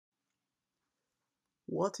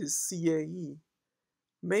What is CAE?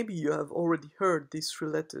 Maybe you have already heard these three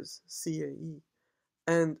letters, CAE,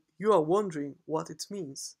 and you are wondering what it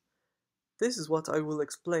means. This is what I will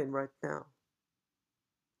explain right now.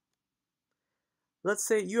 Let's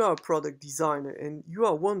say you are a product designer and you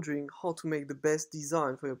are wondering how to make the best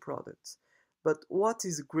design for your products. But what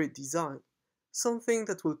is a great design? Something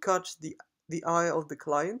that will catch the eye of the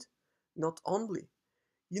client? Not only.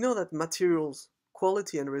 You know that materials,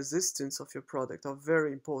 quality and resistance of your product are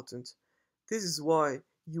very important. This is why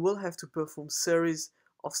you will have to perform series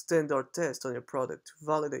of standard tests on your product to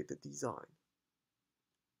validate the design.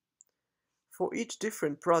 For each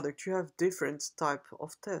different product you have different type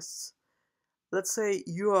of tests. Let's say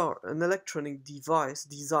you are an electronic device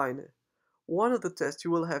designer. One of the tests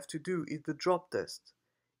you will have to do is the drop test.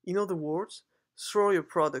 In other words, throw your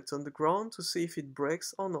product on the ground to see if it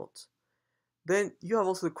breaks or not. Then you have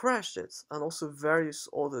also the crash tests and also various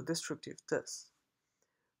other destructive tests.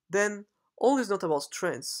 Then all is not about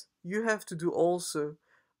strengths. You have to do also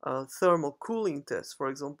thermal cooling tests, for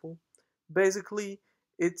example. Basically,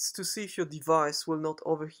 it's to see if your device will not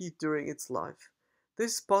overheat during its life.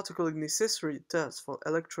 This is particularly necessary test for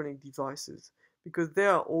electronic devices because they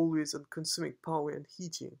are always on consuming power and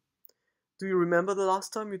heating. Do you remember the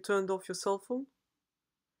last time you turned off your cell phone?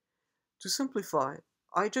 To simplify,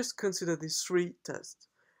 I just consider these three tests.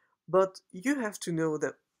 But you have to know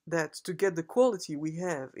that to get the quality we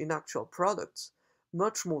have in actual products,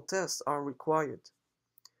 much more tests are required.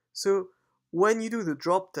 So when you do the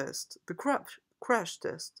drop test, the crash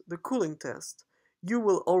test, the cooling test, you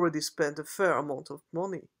will already spend a fair amount of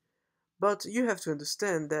money. But you have to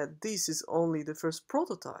understand that this is only the first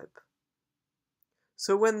prototype.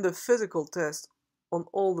 So when the physical tests on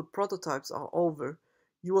all the prototypes are over,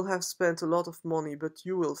 you will have spent a lot of money, but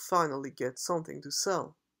you will finally get something to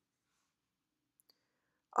sell.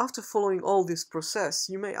 After following all this process,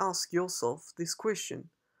 you may ask yourself this question: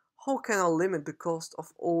 how can I limit the cost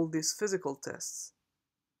of all these physical tests?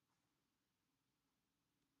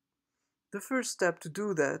 The first step to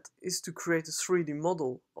do that is to create a 3D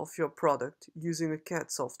model of your product using a CAD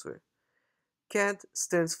software. CAD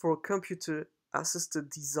stands for Computer Assisted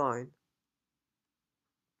Design.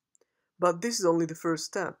 But this is only the first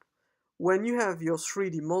step. When you have your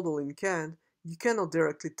 3D model in CAD, you cannot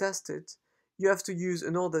directly test it. You have to use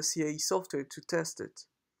another CAE software to test it.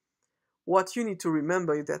 What you need to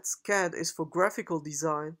remember is that CAD is for graphical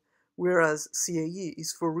design, whereas CAE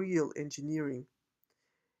is for real engineering.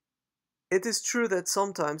 It is true that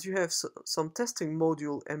sometimes you have some testing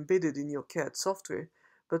module embedded in your CAD software,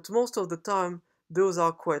 but most of the time those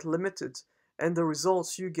are quite limited and the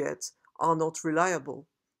results you get are not reliable.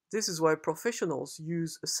 This is why professionals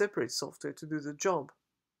use a separate software to do the job.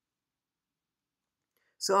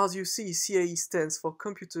 So as you see, CAE stands for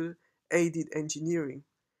Computer Aided Engineering.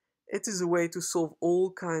 It is a way to solve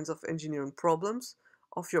all kinds of engineering problems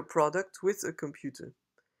of your product with a computer.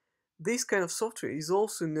 This kind of software is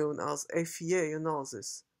also known as FEA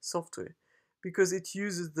analysis software because it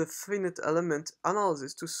uses the finite element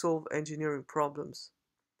analysis to solve engineering problems.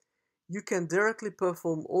 You can directly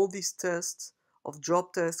perform all these tests of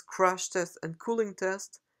drop test, crash test, and cooling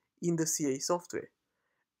test in the CAE software,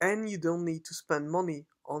 and you don't need to spend money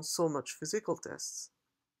on so much physical tests.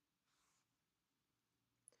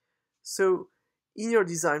 So, in your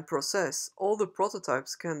design process, all the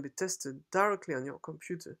prototypes can be tested directly on your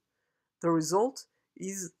computer. The result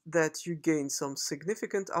is that you gain some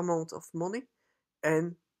significant amount of money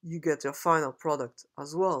and you get your final product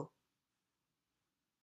as well.